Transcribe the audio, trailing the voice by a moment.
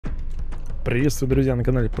Приветствую, друзья, на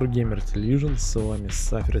канале ProGamer Television. С вами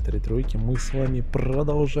Сафер 33. Мы с вами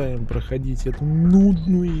продолжаем проходить эту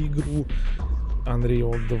нудную игру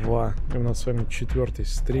Unreal 2. И у нас с вами 4-й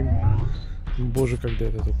стрим. Боже, когда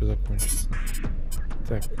это только закончится.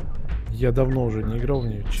 Так, я давно уже не играл в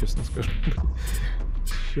нее, честно скажу.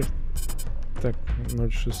 Черт. Так,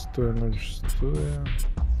 06, 06.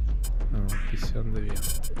 52.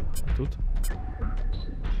 А тут?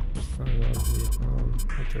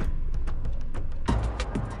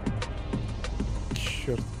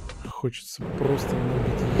 Черт, хочется просто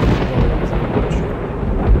набить одиночку.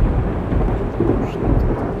 Что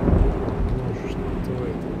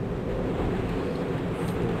это?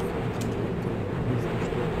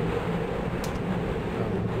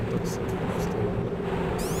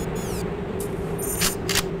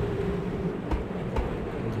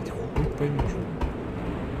 Поймешь.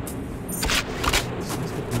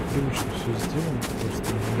 Насколько непривычно все сделано,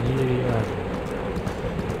 просто нереально.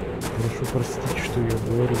 Прошу простить, что я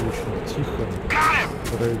говорю очень тихо.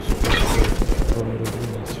 Стараюсь вам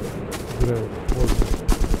разъяснить. Играю поздно.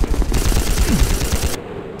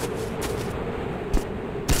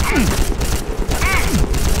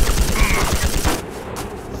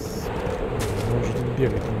 Может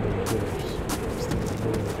бегать не буду делать.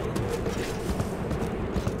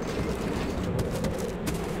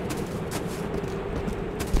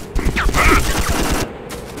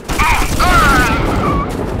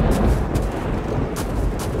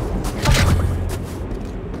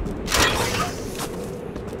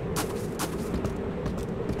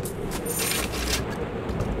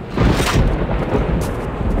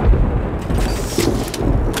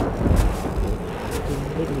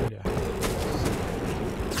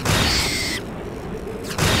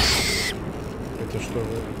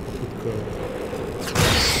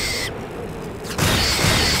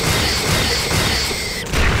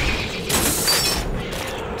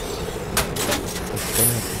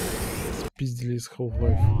 Из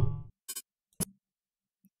Half-Life.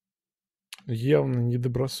 Явно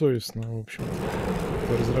недобросовестно, в общем-то,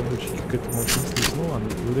 разработчики к этому отнеслись. Ну ладно,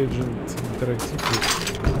 Legend Interactive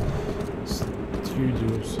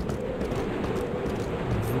Studios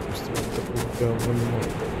выпустил такой говно.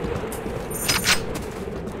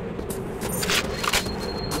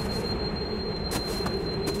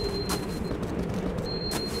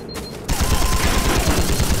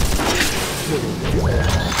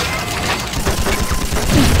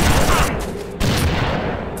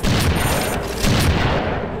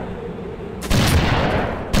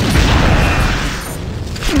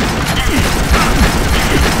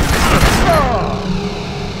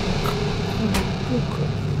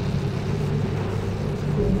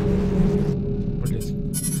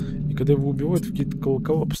 Когда его убивают, какие-то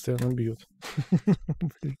колокола постоянно бьют.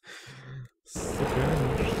 Блин. Сука,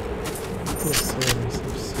 что с вами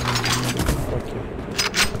совсем не паки.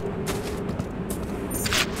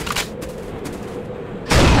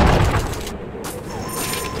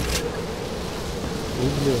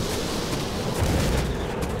 Блядь.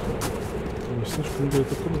 Не слишком ли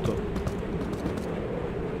это круто?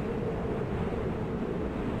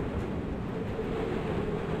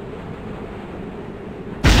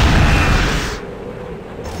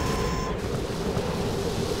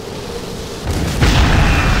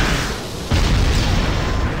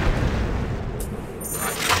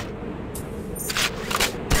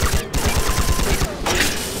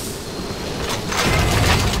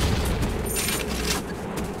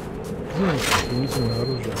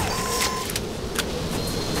 Оружие.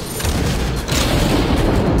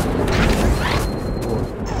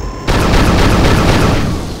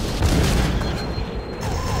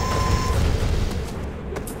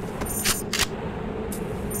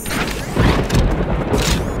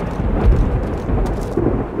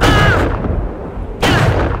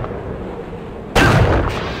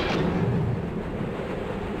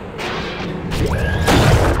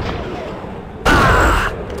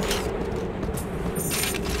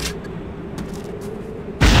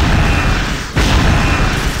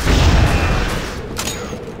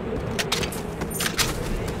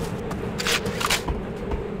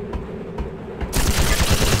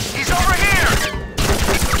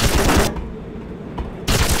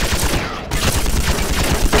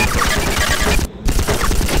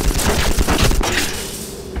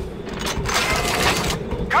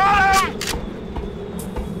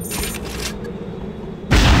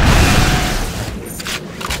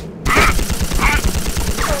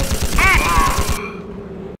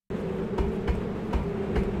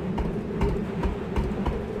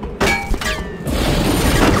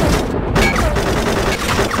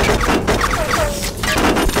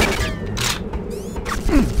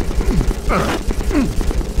 Патрон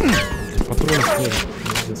сверху.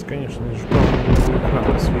 Молодец, конечно, я же правда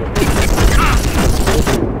экрана сверху.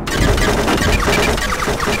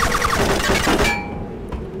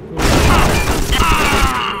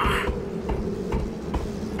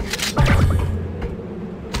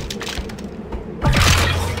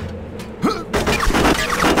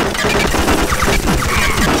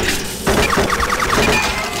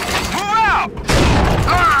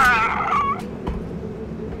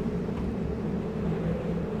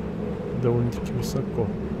 Довольно-таки высоко.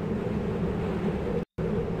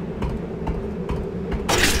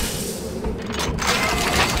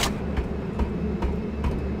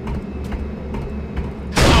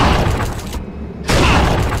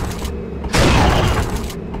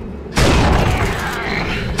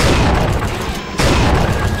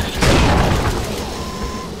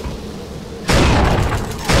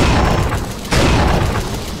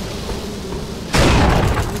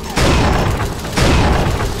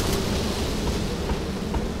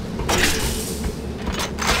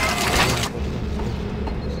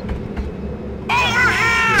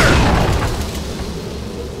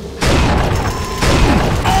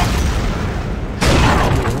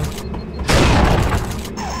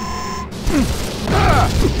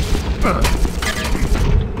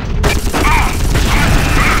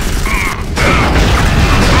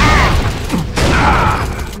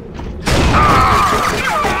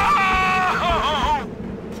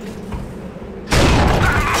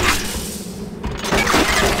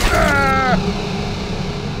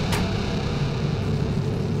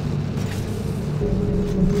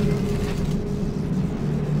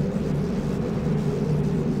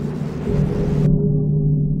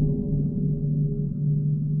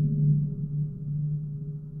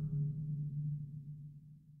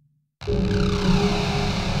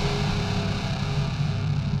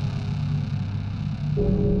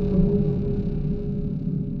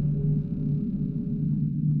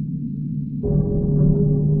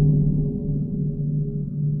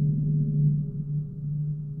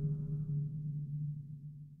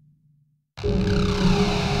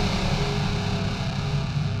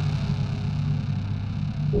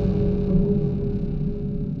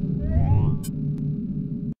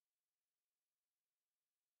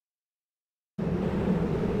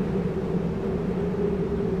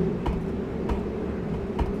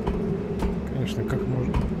 Конечно, как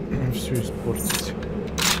можно все испортить?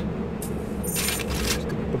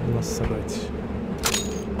 Поднасрать.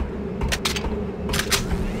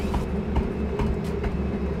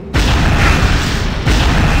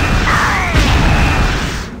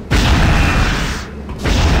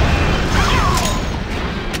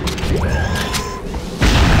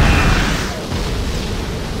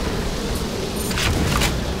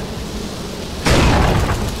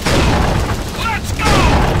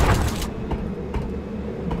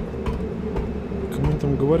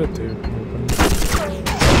 Там говорят, и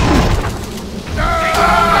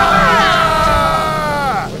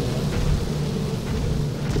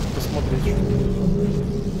посмотреть, что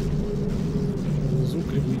внизу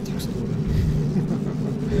кривые текстуры.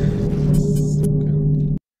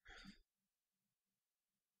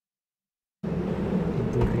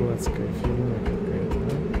 Дурацкая фирма какая-то,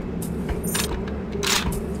 да?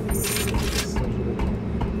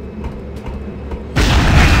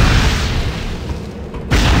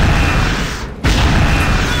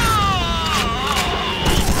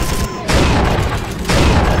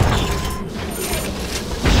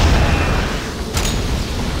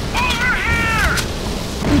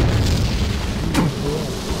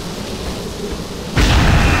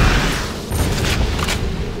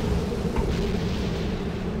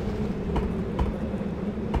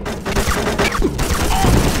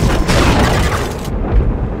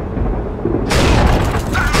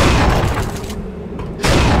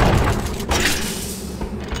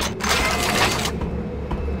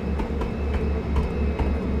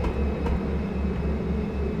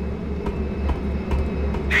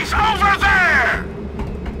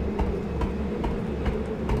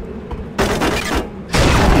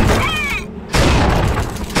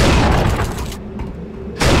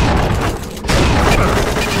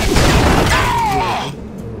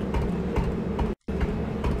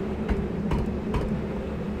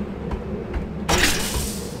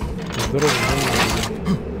 Здорово,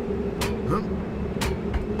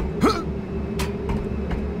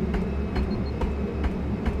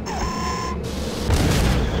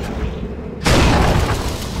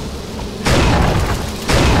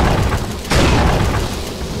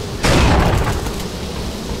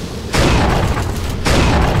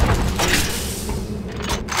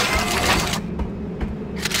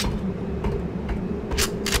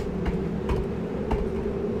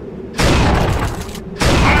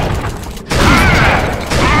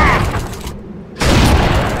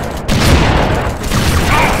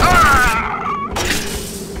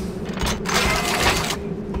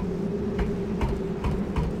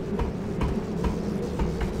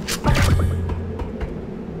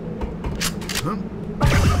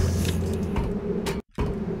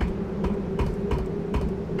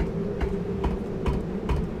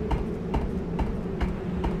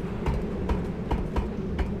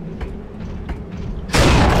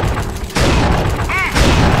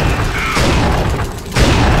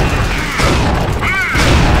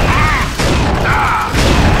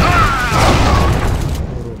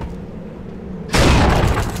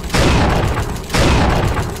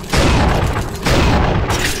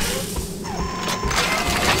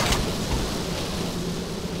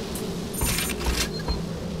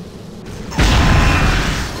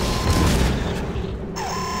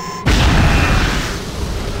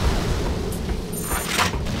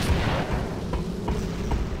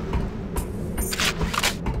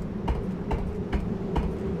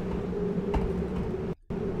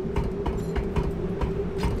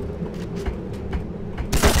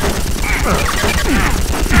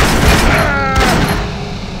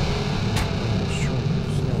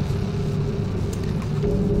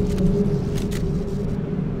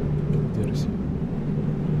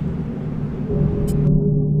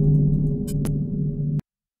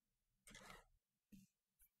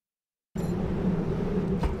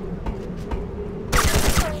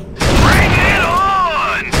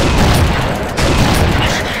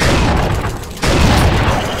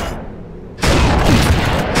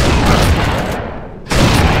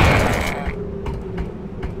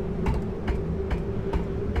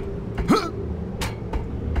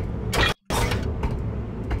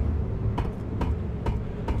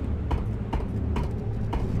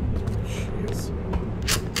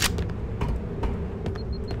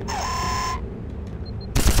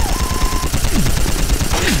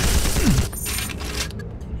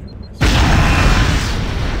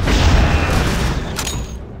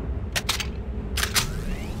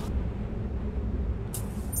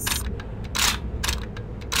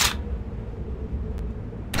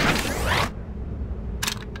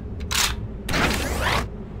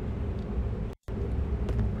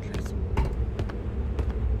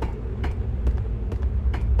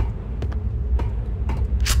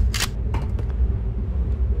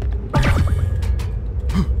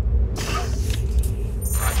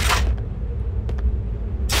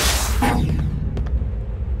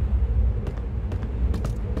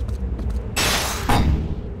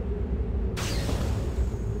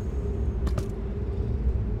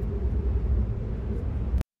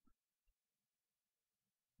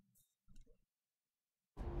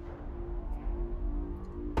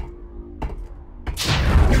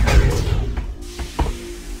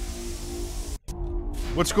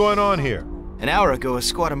 What's going on here? An hour ago, a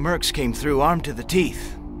squad of mercs came through armed to the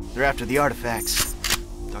teeth. They're after the artifacts.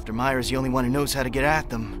 Dr. Meyer's the only one who knows how to get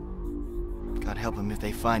at them. God help him if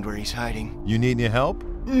they find where he's hiding. You need any help?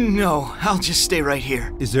 No, I'll just stay right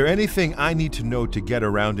here. Is there anything I need to know to get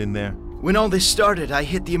around in there? When all this started, I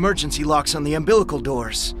hit the emergency locks on the umbilical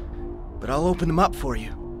doors. But I'll open them up for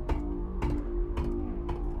you.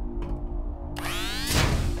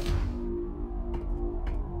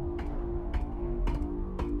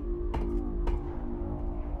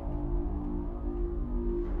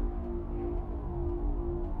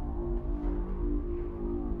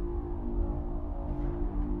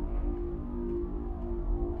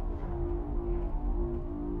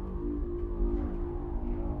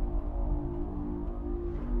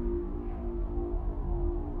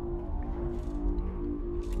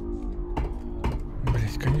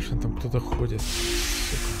 Конечно, там кто-то ходит.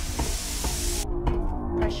 Сука.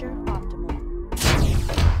 Pressure optimal.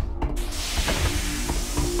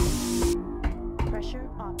 Pressure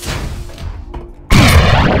optimal.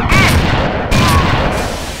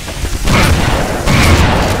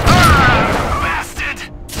 Bastard!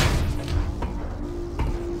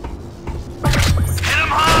 Hit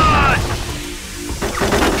him hard!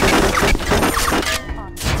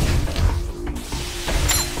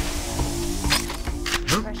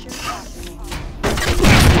 Pressure optimal.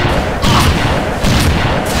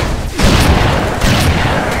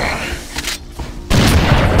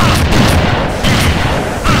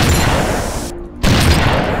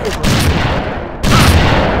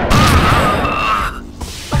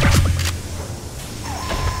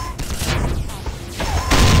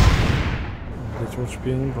 Блять, лучше бы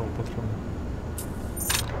я не брал патроны.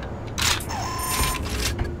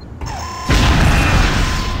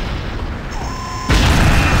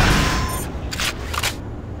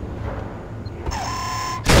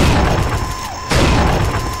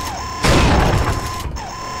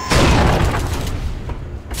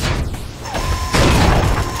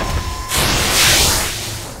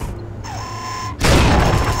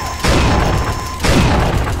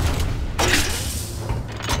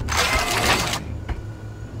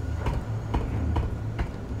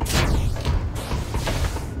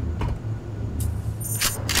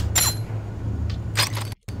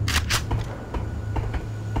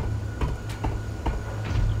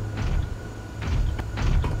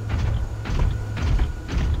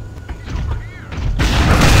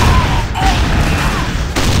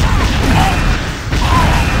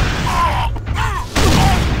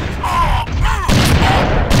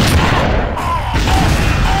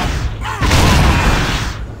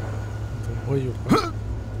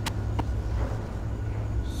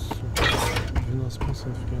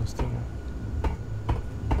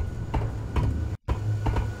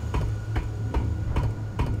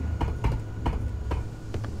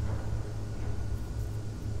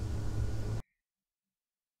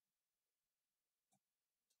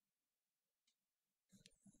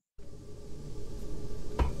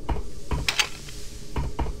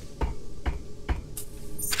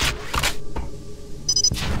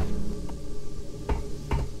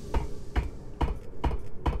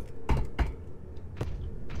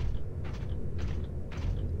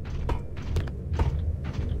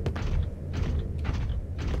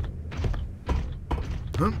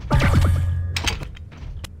 Ого.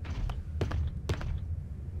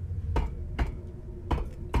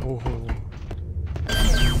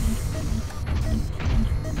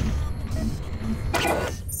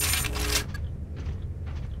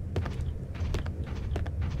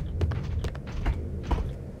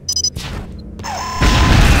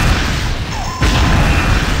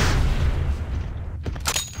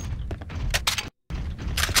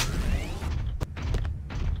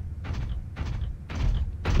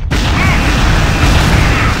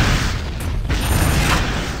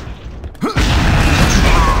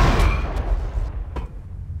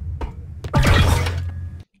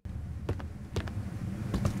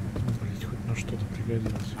 Блять, хоть на что-то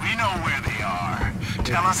пригодилось. We know where they are.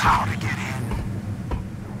 Tell us how to get in.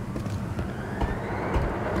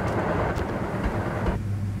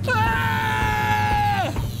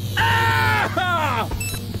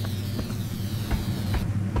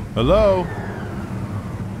 Hello?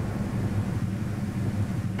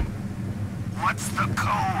 What's the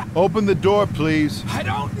code? Open the door, please. I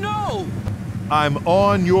don't know. I'm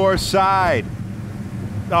on your side.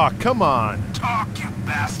 Aw, come on. Talk, you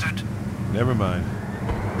bastard. Never mind.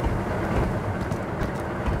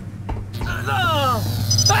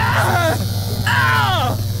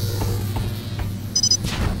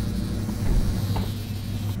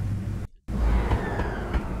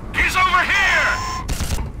 He's over here.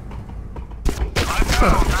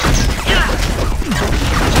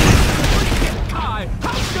 Kai,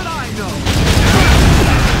 how should I know?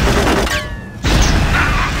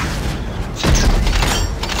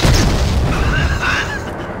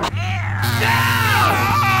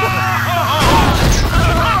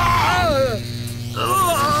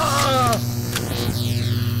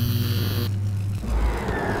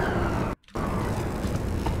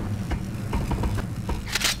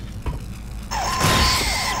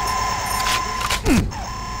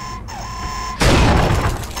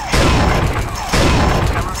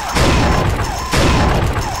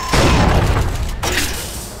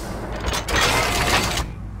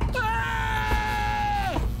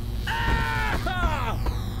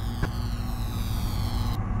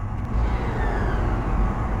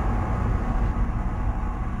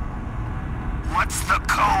 What's the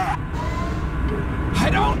code? I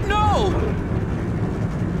don't know.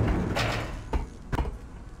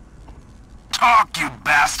 Talk, you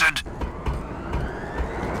bastard.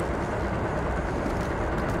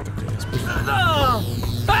 Так, я спустил.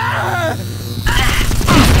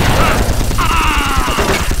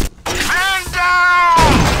 Man down!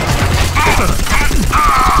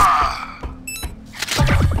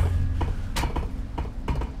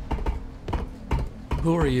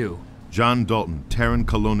 Who are you? John Dalton, Terran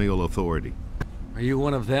Colonial Authority. Are you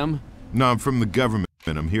one of them? No, I'm from the government,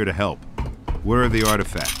 and I'm here to help. Where are the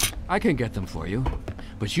artifacts? I can get them for you.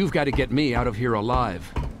 But you've got to get me out of here alive.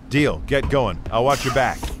 Deal. Get going. I'll watch your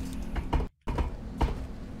back.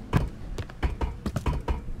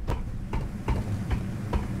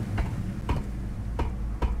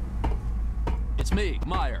 It's me,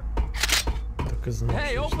 Meyer. Так и знал,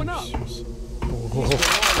 Hey, что open up! Иисус. Ого.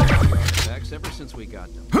 Artifacts ever since we got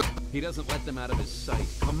them. He doesn't let them out of his sight.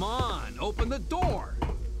 Come on, open the door!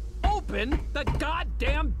 Open the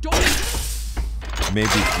goddamn door! Maybe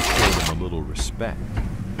if you showed him a little respect.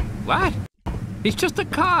 What? He's just a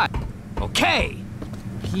cop. Okay.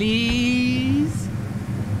 Please?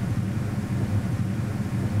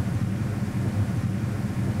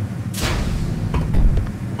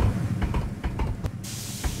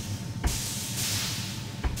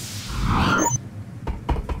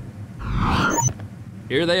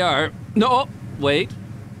 Here they are. No, wait.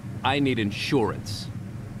 I need insurance.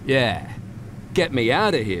 Yeah. Get me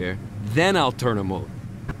out of here, then I'll turn them over.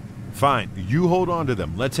 Fine. You hold on to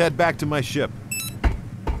them. Let's head back to my ship.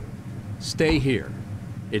 Stay here.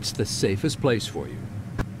 It's the safest place for you.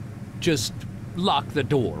 Just lock the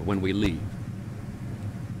door when we leave.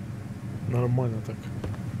 Нормально так.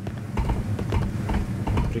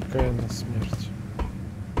 Прикая на смерть.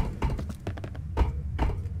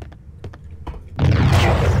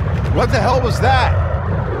 What the hell was that?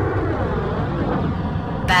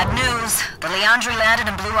 Bad news. The Leandri landed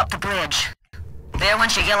and blew up the bridge. There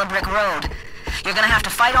went your yellow brick road. You're gonna have to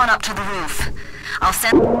fight on up to the roof. I'll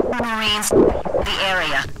send Marines to the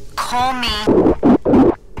area. Call me.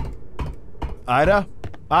 Ida?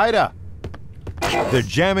 Ida! They're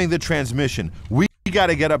jamming the transmission. We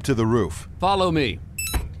gotta get up to the roof. Follow me.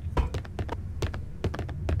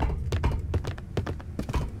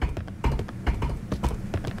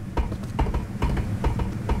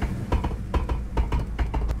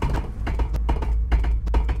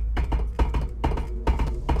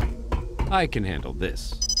 I can handle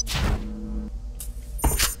this.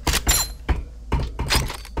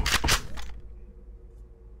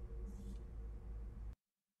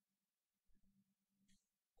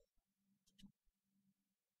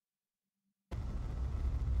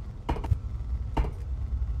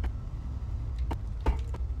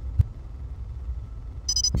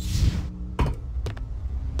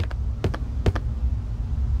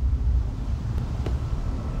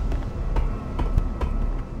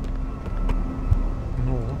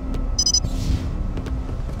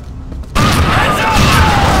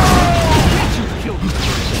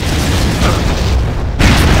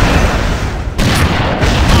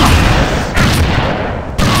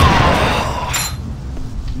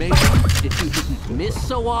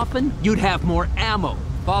 So often, you'd have more ammo.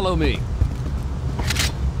 Follow me.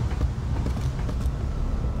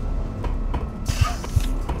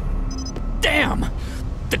 Damn!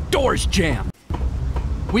 The door's jammed.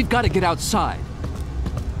 We've got to get outside.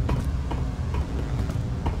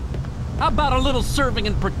 How about a little serving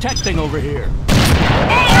and protecting over here?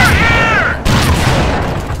 Over here!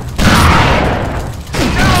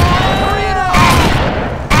 Hurry it up!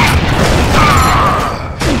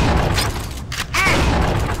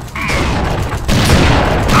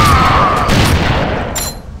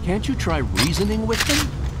 Can't you try reasoning with them?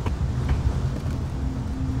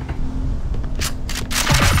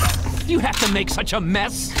 Do you have to make such a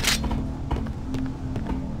mess?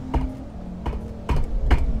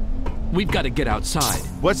 We've got to get outside.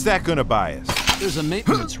 What's that gonna buy us? There's a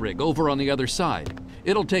maintenance rig over on the other side.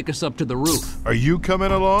 It'll take us up to the roof. Are you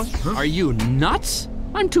coming along? Are you nuts?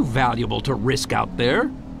 I'm too valuable to risk out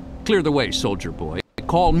there. Clear the way, soldier boy.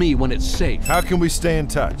 Call me when it's safe. How can we stay in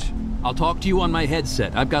touch? I'll talk to you on my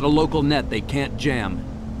headset. I've got a local net they can't jam.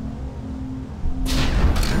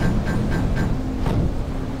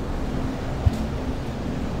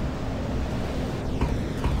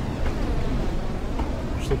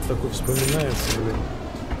 Что-то такое вспоминается, блин.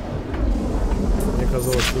 Мне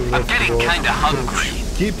казалось, что уже I'm getting kinda hungry.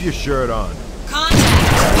 Keep your shirt on.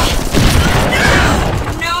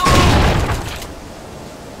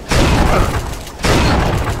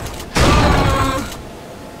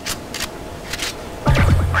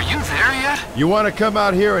 Are you there yet? You want to come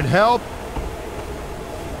out here and help?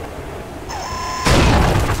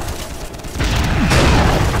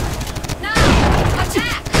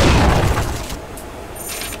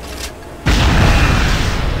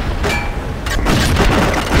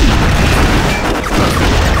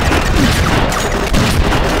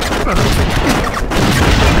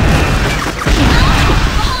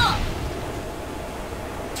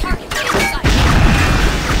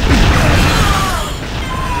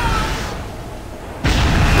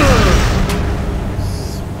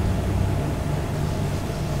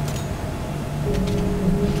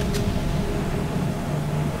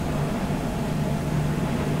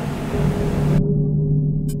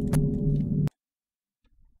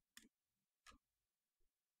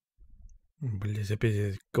 Блять, опять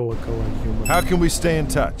эти колокола, ёбаные. How can we stay in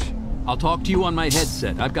touch? I'll talk to you on my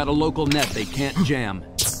headset. I've got a local net they can't jam.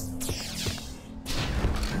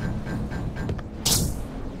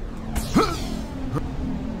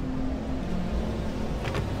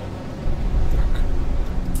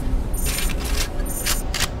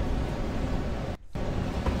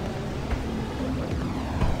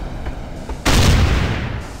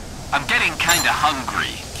 I'm getting kinda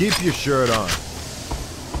hungry. Keep your shirt on.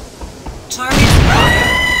 Target.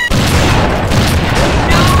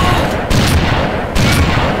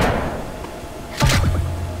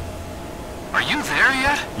 Are you there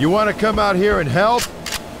yet? You want to come out here and help?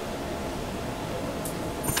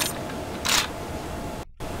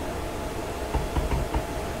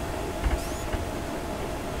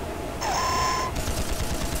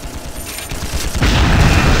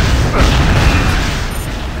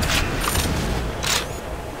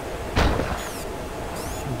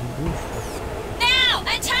 Now,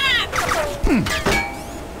 attack!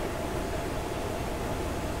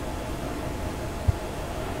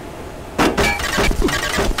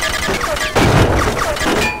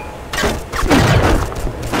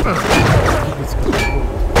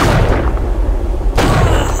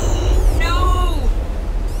 No!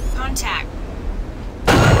 Contact.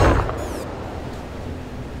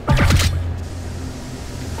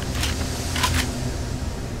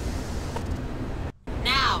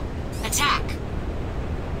 Now, attack.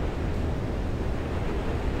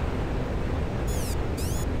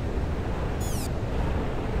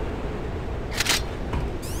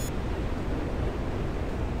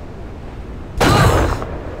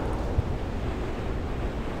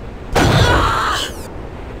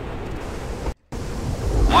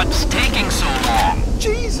 What's taking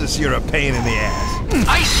us you're a pain in the ass.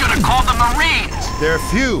 I should have called the Marines. They're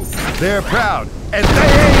few, they're proud, and they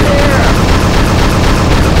ain't here!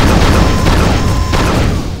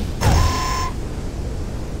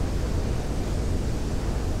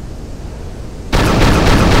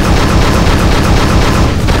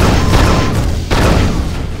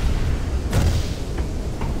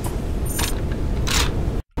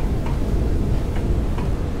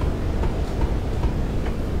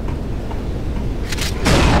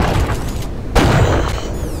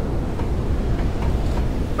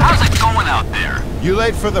 You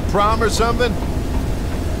late for the prom or something?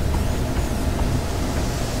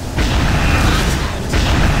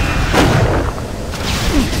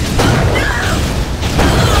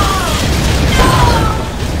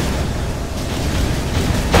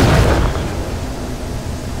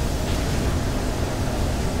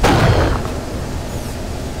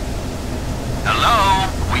 Hello?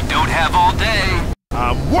 We don't have all day.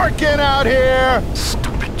 I'm working out here!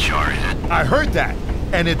 Stupid jarhead. I heard that,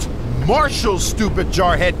 and it's Marshall's stupid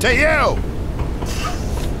jarhead to you!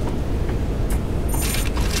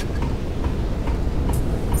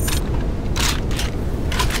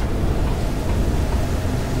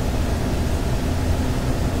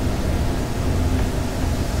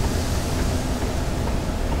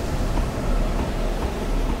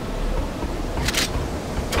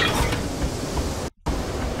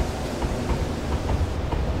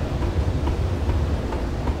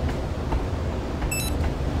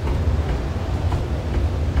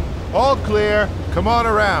 All clear. Come on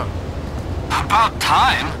around. About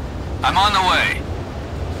time. I'm on the way.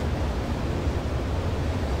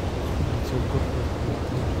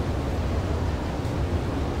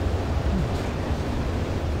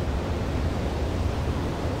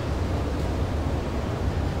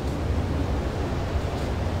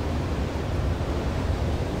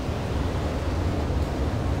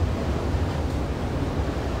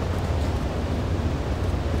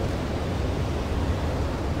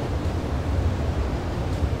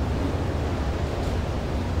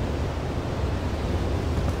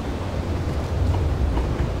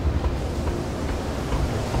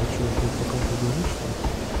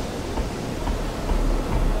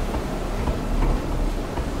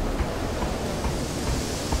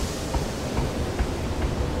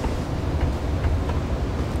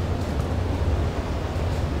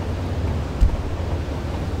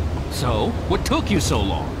 So, what took you so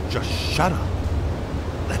long? Just shut up.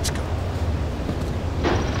 Let's go.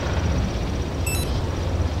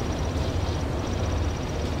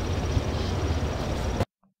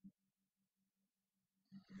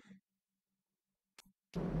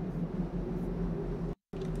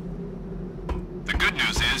 The good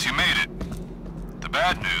news is you made it. The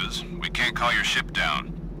bad news, we can't call your ship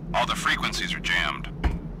down. All the frequencies are jammed.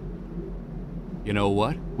 You know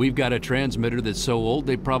what? We've got a transmitter that's so old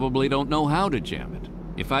they probably don't know how to jam it.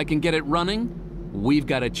 If I can get it running, we've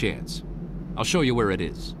got a chance. I'll show you where it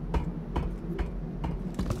is.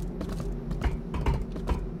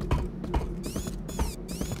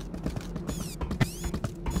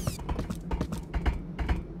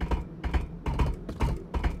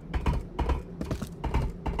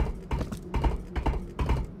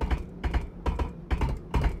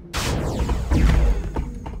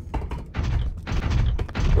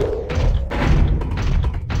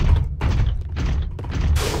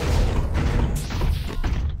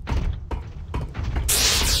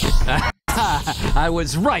 I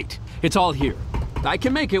was right. It's all here. I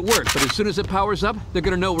can make it work, but as soon as it powers up, they're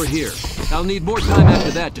gonna know we're here. I'll need more time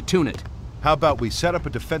after that to tune it. How about we set up a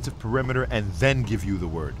defensive perimeter and then give you the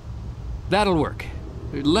word? That'll work.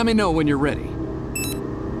 Let me know when you're ready.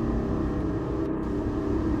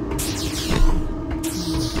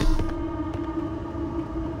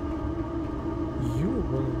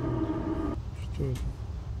 Что это?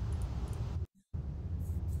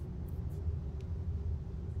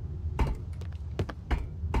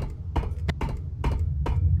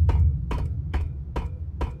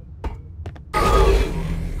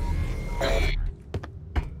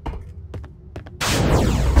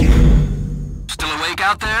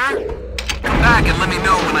 Out there? Come back and let me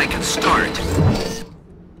know when I can start.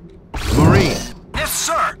 Marine, Yes,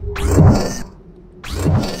 sir.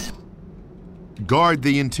 guard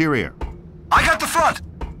the interior. I got the front.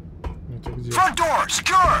 Это где? Front door,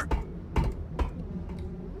 secure.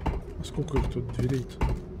 А сколько их тут дверей-то?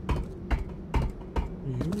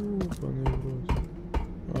 Ёбаный рот.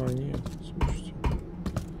 А, нет, слушайте.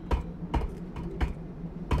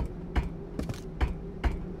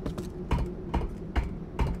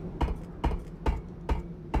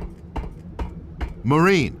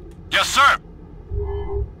 Marine, Yes, sir.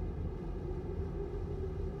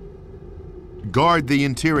 Guard the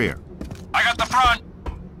interior. I got the front.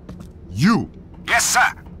 You. Yes,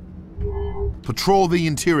 sir. Patrol the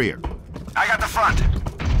interior. I got the front.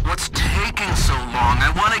 What's taking so long? I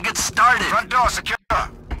want to get started. Front door secure.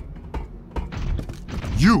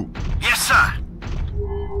 You. Yes, sir.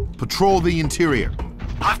 Patrol the interior.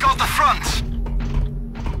 I've got the front.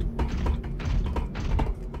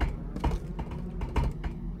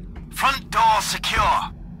 Front door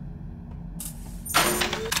secure.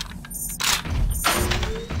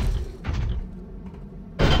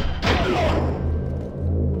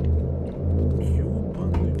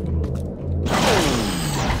 Ёбаный в рот.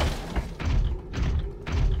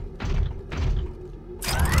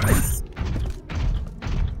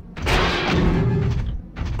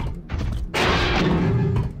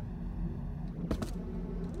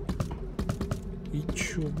 И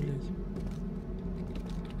чё, блядь?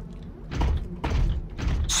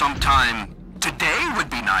 Sometime today would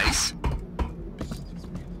be nice.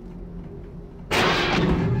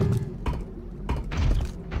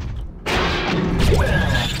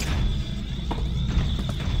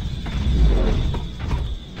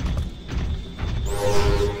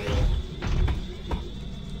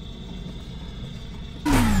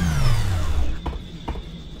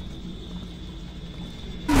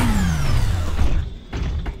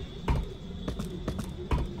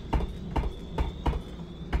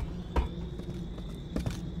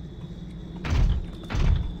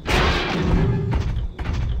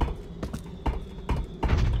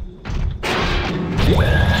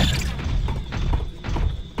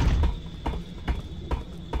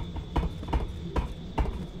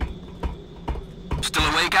 Still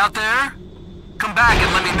awake out there? Come back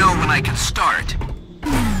and let me know when I can start.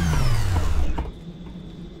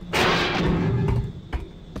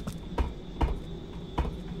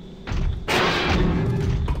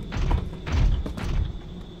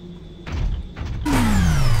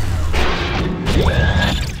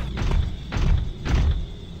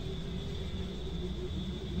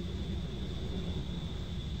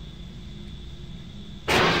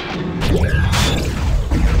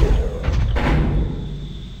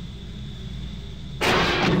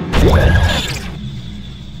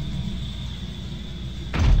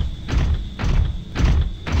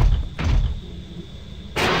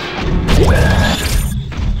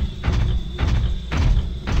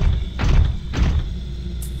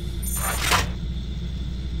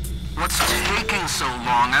 What's taking so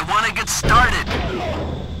long? I want to get started.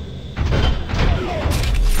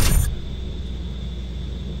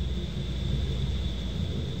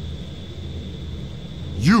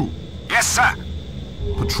 You. Yes, sir.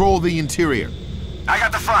 Patrol the interior. I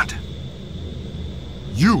got the front.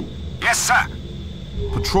 You. Yes, sir.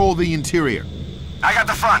 Patrol the interior. I got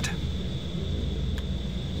the front.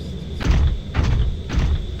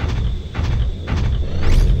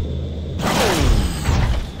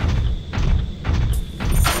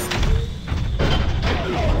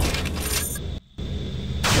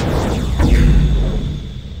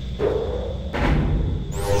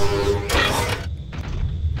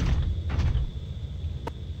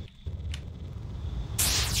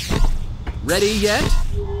 Ready yet?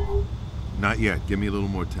 Not yet. Give me a little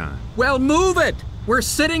more time. Well, move it! We're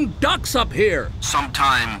sitting ducks up here.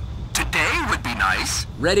 Sometime today would be nice.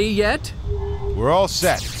 Ready yet? We're all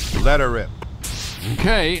set. Let her rip.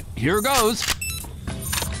 Okay, here goes.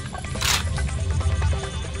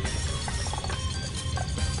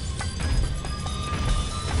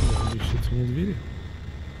 Висит не двери.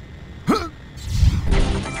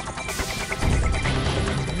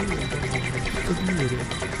 Это двери.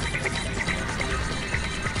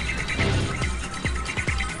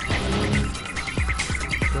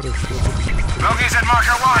 Bogies at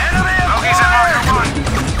marker 1. Bogies at marker 1.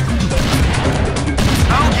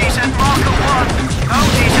 Bogies at marker 1.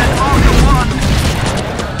 Bogies at marker 1.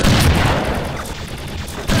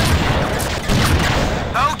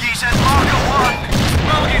 Bogies at marker 1.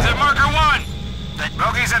 Bogies at marker 1.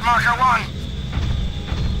 Bogies at marker 1. Bogies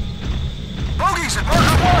at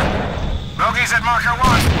marker 1.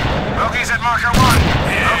 Bogies at marker 1. Bogies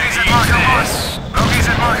at marker 1. Bogies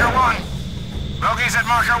at marker 1. Bogies at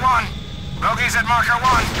marker 1. Bogies at marker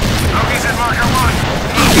 1. Bogies at marker 1. Bogies at marker 1.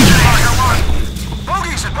 Bogies at marker 1.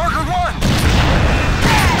 Bogies at marker 1.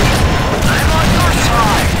 I'm on your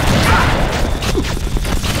side.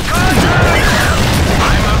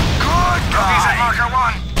 I'm a good guy. Bogies at marker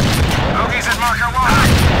 1. Bogies at marker 1.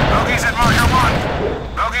 Bogies at marker 1.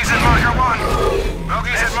 Bogies at marker 1.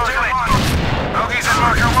 Bogies at marker 1. Bogies at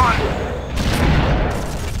marker 1.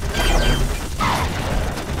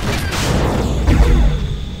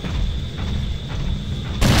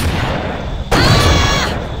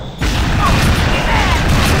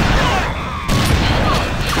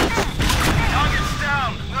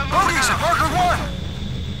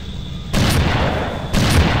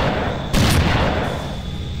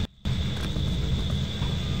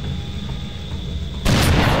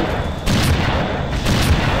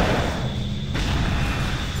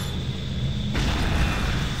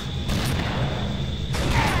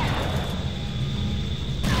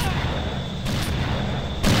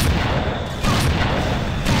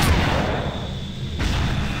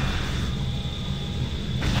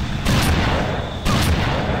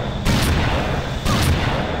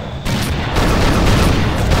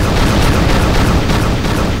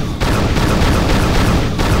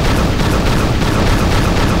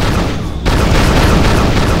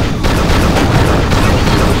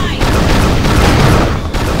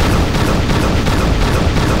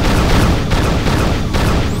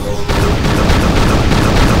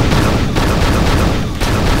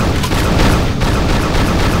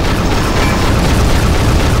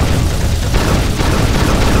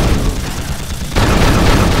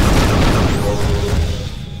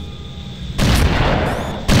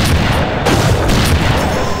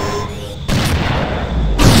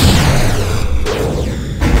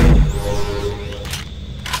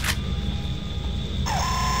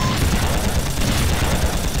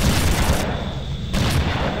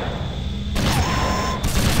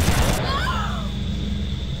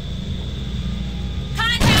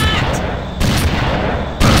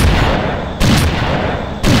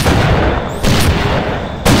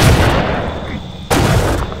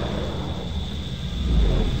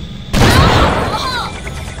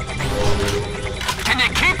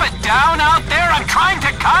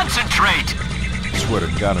 swear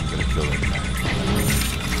to God I'm gonna kill him.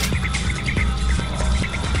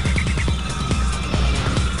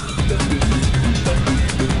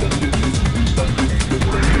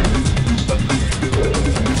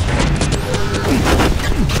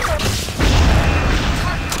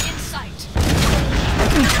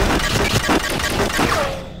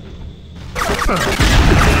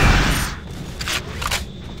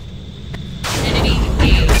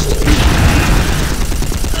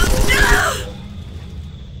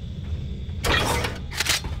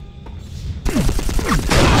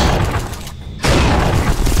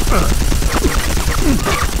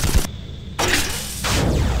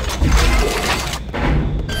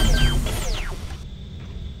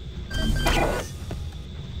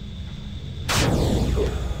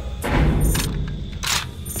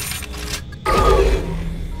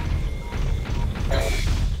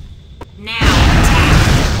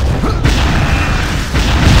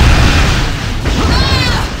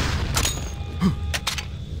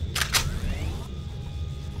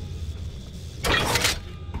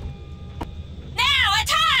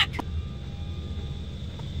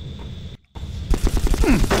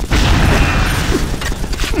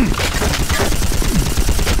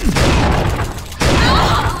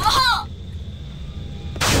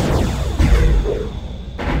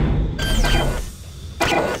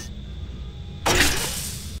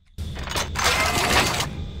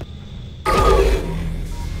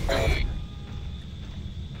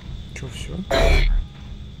 Чё, всё?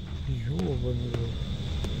 Ёбаный рот.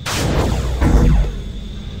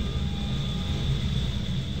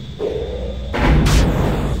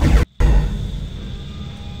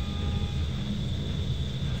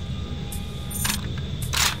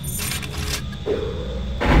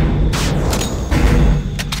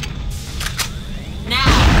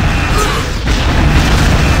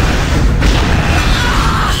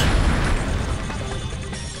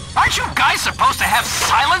 Aren't you guys supposed to have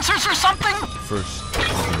silencers or something? First,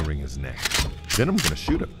 I'm gonna wring his neck. Then I'm gonna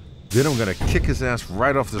shoot him. Then I'm gonna kick his ass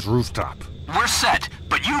right off this rooftop. We're set,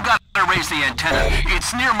 but you gotta raise the antenna.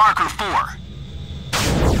 It's near marker 4.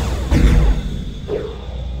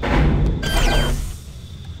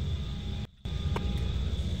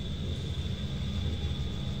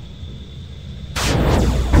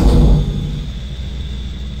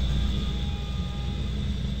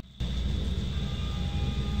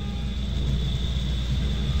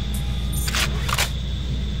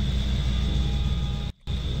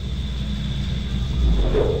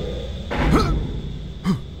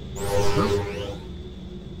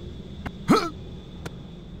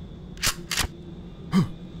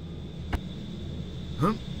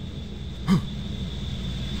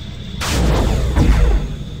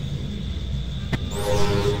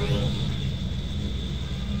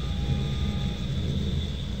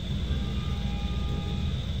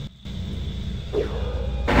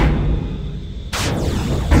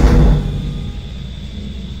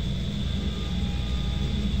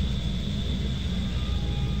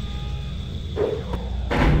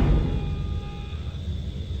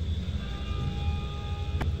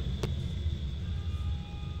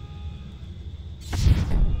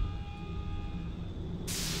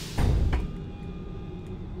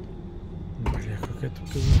 Бля, какая-то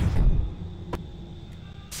пизда.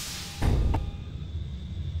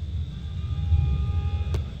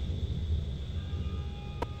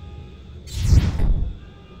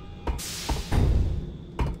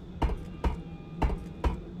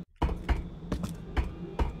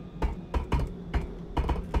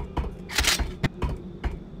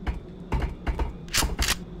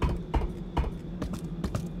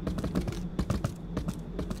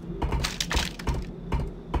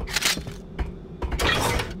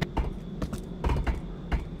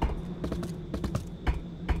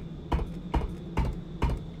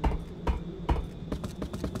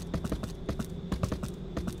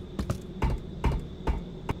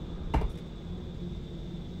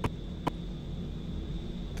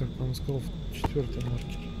 Так, он сказал в 4-й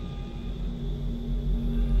маркер.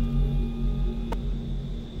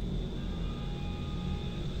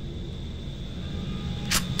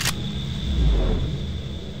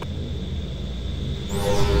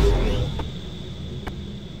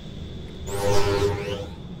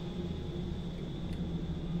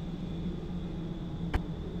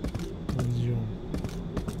 Где он?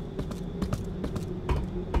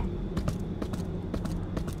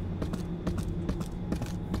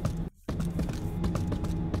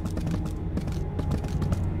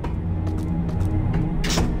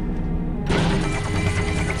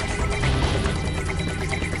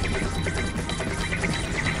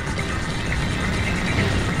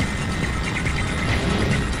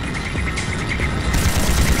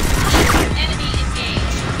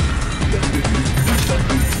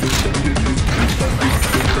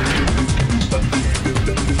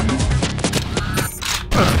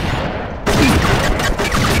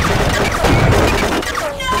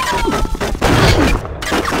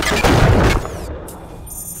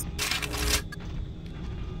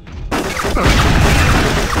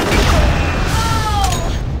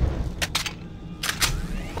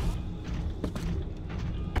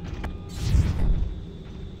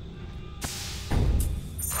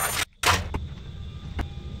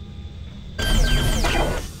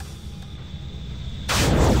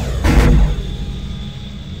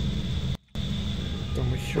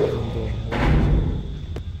 Там еще один должен быть.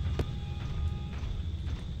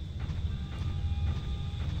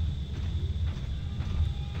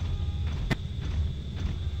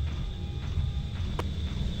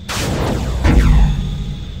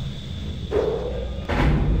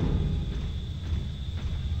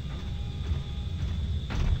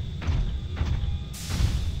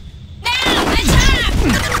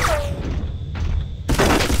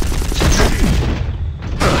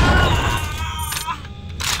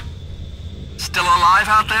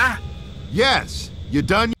 Out there? Yes. You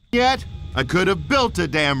done yet? I could have built a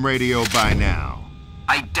damn radio by now.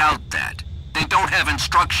 I doubt that. They don't have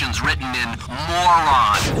instructions written in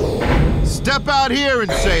moron. Step out here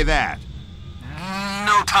and say that.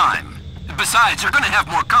 No time. Besides, you're gonna have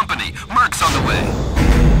more company. Merc's on the way.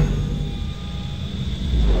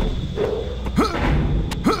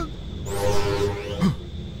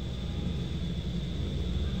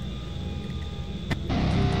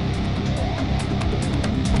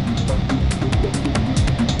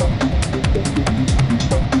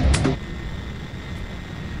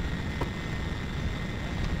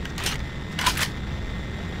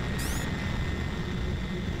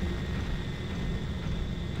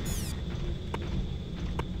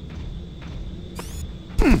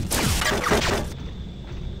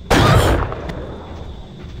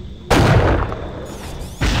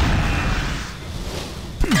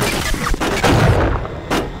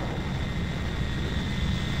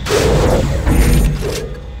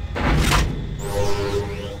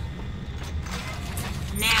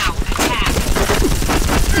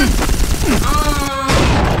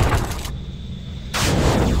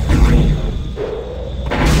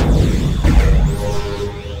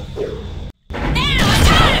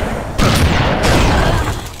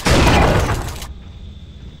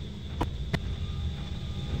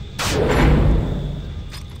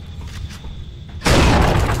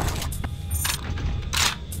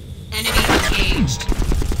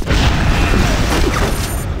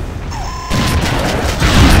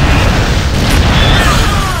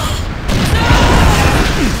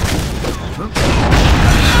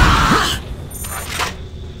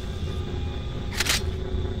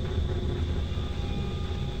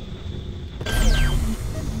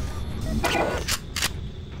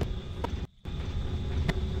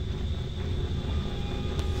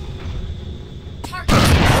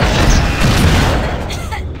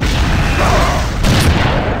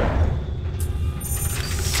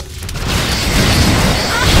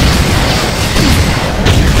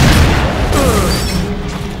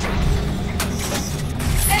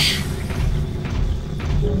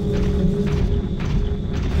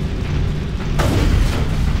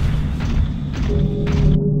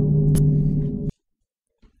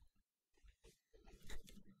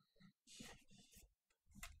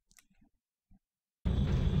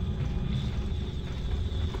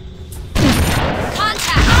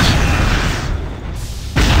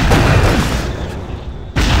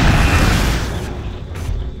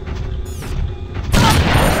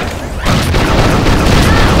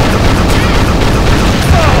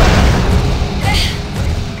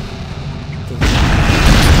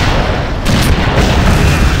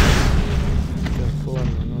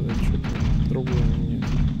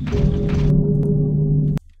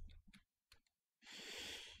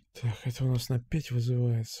 Это у нас на 5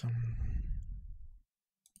 вызывается.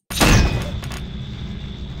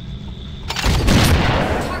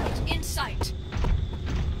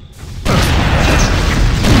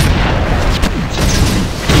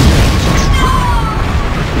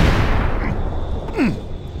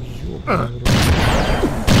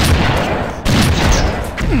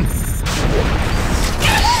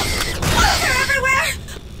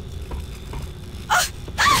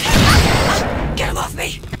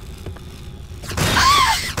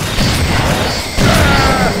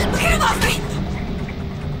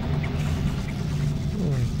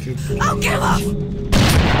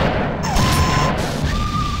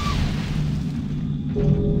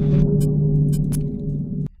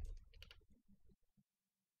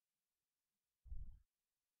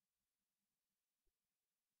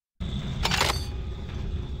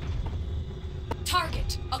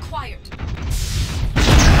 Target acquired.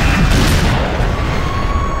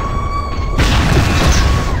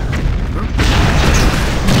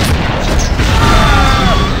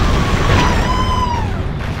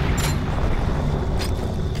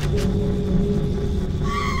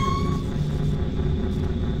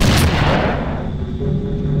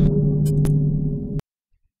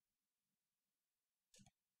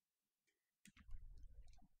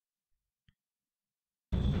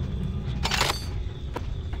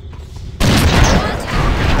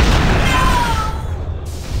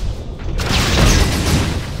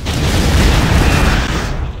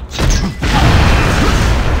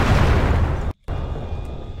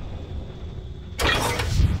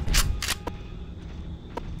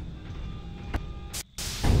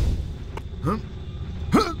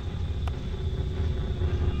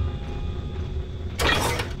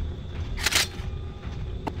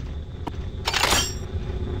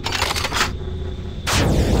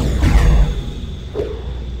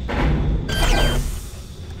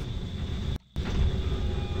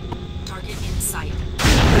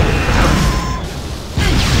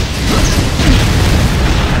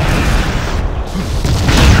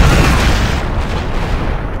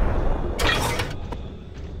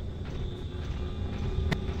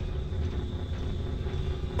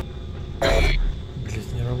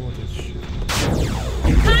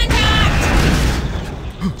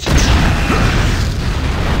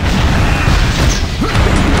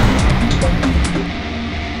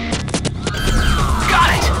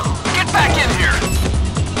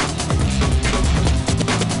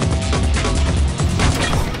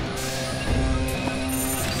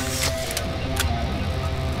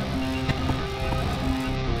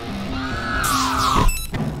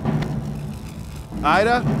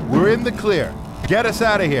 Ida, we're in the clear. Get us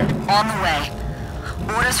out of here. On the way.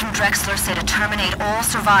 Orders from Drexler say to terminate all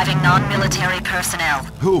surviving non-military personnel.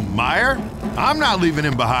 Who, Meyer? I'm not leaving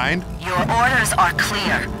him behind. Your orders are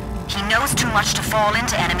clear. He knows too much to fall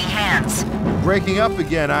into enemy hands. Breaking up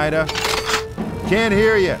again, Ida. Can't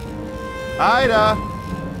hear you. Ida!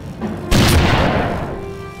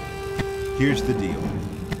 Here's the deal.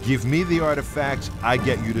 Give me the artifacts, I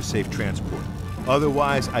get you to safe transport.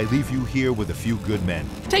 Otherwise, I leave you here with a few good men.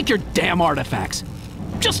 Take your damn artifacts.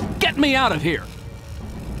 Just get me out of here.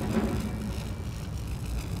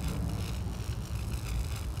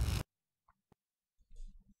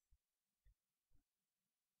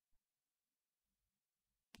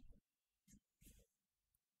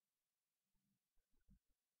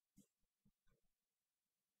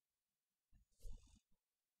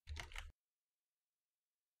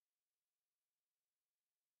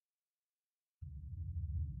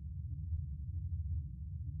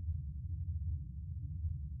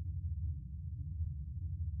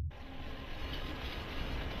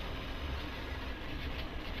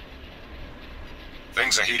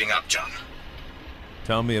 Things are heating up, John.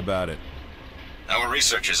 Tell me about it. Our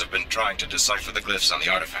researchers have been trying to decipher the glyphs on the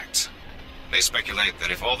artifacts. They speculate that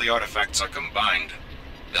if all the artifacts are combined,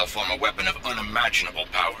 they'll form a weapon of unimaginable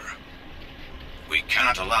power. We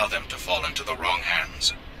cannot allow them to fall into the wrong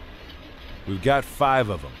hands. We've got 5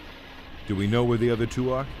 of them. Do we know where the other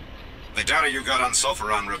 2 are? The data you got on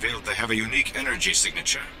Sulfuron revealed they have a unique energy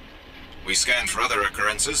signature. We scanned for other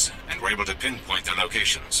occurrences and were able to pinpoint their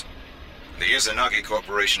locations. The Izanagi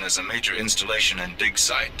Corporation is a major installation and dig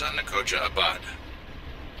site on Nikoja Abad.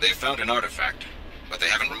 They've found an artifact, but they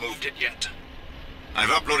haven't removed it yet. I've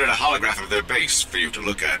uploaded a holograph of their base for you to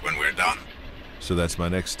look at when we're done. So that's my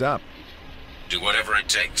next stop. Do whatever it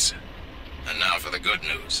takes. And now for the good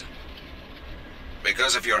news.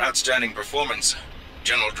 Because of your outstanding performance,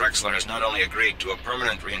 General Drexler has not only agreed to a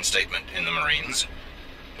permanent reinstatement in the Marines,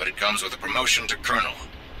 but it comes with a promotion to Colonel.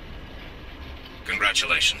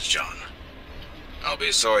 Congratulations, John. I'll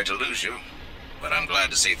be sorry to lose you, but I'm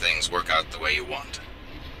glad to see things work out the way you want.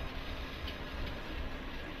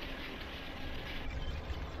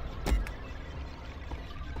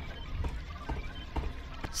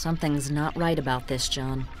 Something's not right about this,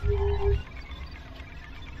 John.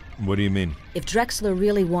 What do you mean? If Drexler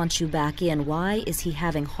really wants you back in, why is he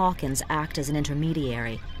having Hawkins act as an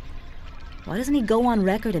intermediary? Why doesn't he go on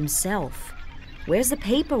record himself? Where's the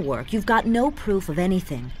paperwork? You've got no proof of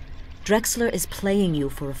anything. Drexler is playing you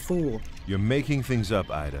for a fool. You're making things up,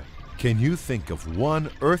 Ida. Can you think of one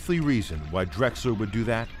earthly reason why Drexler would do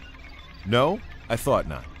that? No? I thought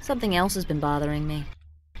not. Something else has been bothering me.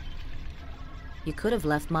 You could have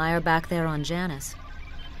left Meyer back there on Janus.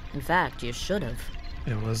 In fact, you should have.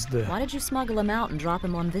 It was the... Why did you smuggle him out and drop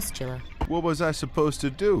him on Vistula? What was I supposed to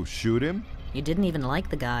do? Shoot him? You didn't even like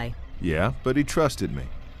the guy. Yeah, but he trusted me.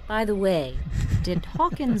 By the way, did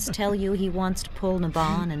Hawkins tell you he wants to pull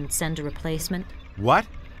Naban and send a replacement? What?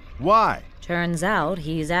 Why? Turns out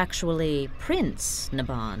he's actually Prince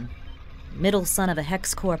Naban, middle son of a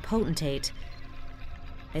Hex Corps potentate.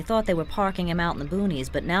 They thought they were parking him out in the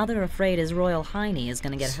boonies, but now they're afraid his Royal Hiney is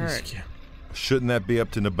going to get hurt. Shouldn't that be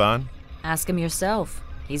up to Naban? Ask him yourself.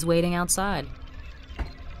 He's waiting outside.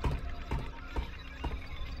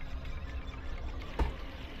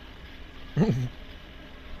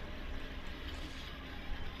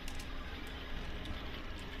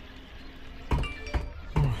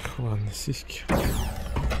 Ладно, сиськи.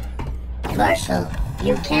 Marshal,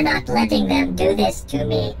 you cannot letting them do this to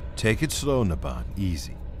me. Take it slow, Naban.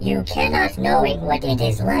 Easy. You cannot knowing what it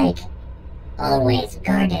is like. Always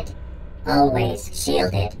guarded. Always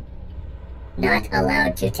shielded. Not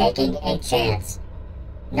allowed to taking a chance.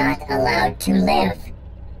 Not allowed to live.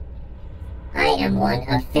 I am one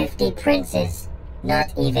of 50 princes,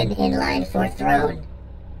 not even in line for throne.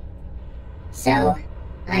 So,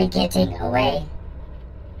 I getting away.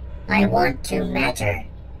 I want to matter.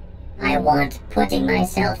 I want putting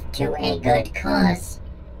myself to a good cause.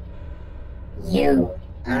 You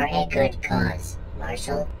are a good cause,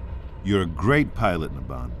 Marshal. You're a great pilot,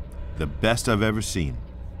 Naban. The best I've ever seen.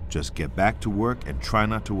 Just get back to work and try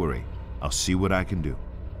not to worry. I'll see what I can do.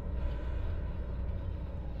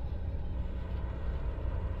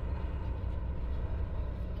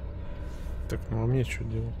 Так, ну а мне что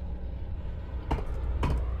делать?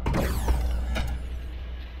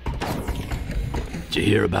 Did you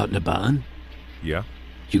hear about Naban? Yeah?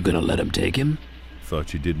 You gonna let him take him?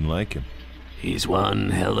 Thought you didn't like him. He's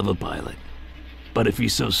one hell of a pilot. But if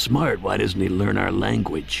he's so smart, why doesn't he learn our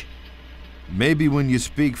language? Maybe when you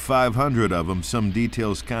speak 500 of them, some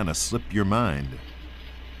details kind of slip your mind.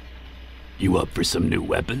 You up for some new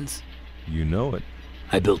weapons? You know it.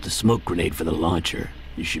 I built a smoke grenade for the launcher.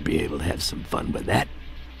 You should be able to have some fun with that.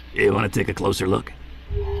 You want to take a closer look?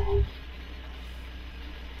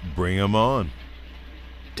 Bring 'em on.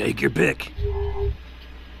 Take your pick.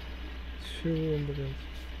 Чего, блядь?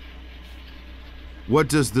 What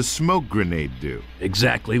does the smoke grenade do?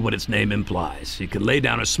 Exactly what its name implies. You can lay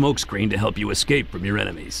down a smoke screen to help you escape from your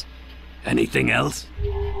enemies. Anything else?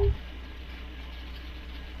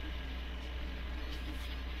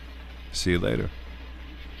 See you later.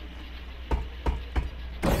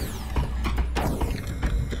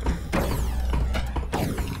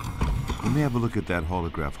 Let me have a look at that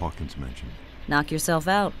holograph Hawkins mentioned. Knock yourself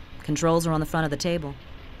out. Controls are on the front of the table.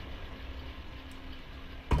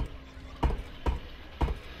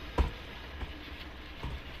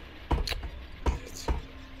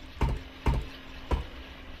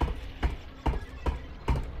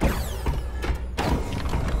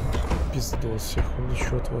 Пиздос, всех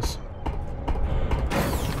унесет вас.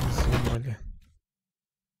 Занимали.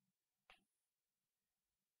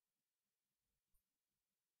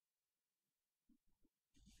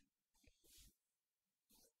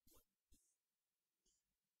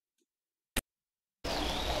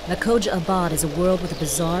 Nakoja Abad is a world with a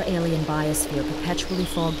bizarre alien biosphere perpetually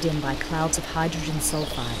fogged in by clouds of hydrogen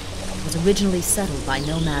sulfide. It was originally settled by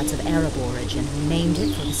nomads of Arab origin who named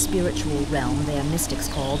it for the spiritual realm their mystics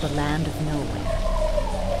called the Land of Nowhere.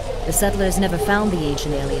 The settlers never found the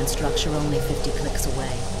ancient alien structure only 50 clicks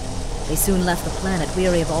away. They soon left the planet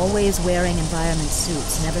weary of always wearing environment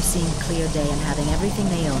suits, never seeing a clear day, and having everything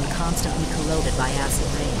they own constantly corroded by acid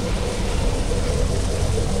rain.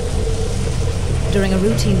 During a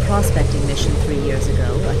routine prospecting mission 3 years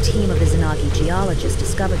ago, a team of Izanagi geologists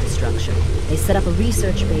discovered the structure. They set up a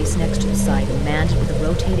research base next to the site and manned it with a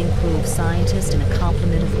rotating crew of scientists and a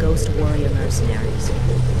complement of ghost warrior mercenaries.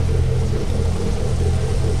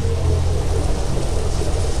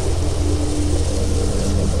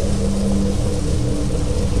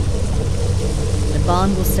 The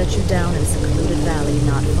bond will set you down in a secluded valley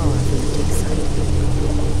not far from the dig site.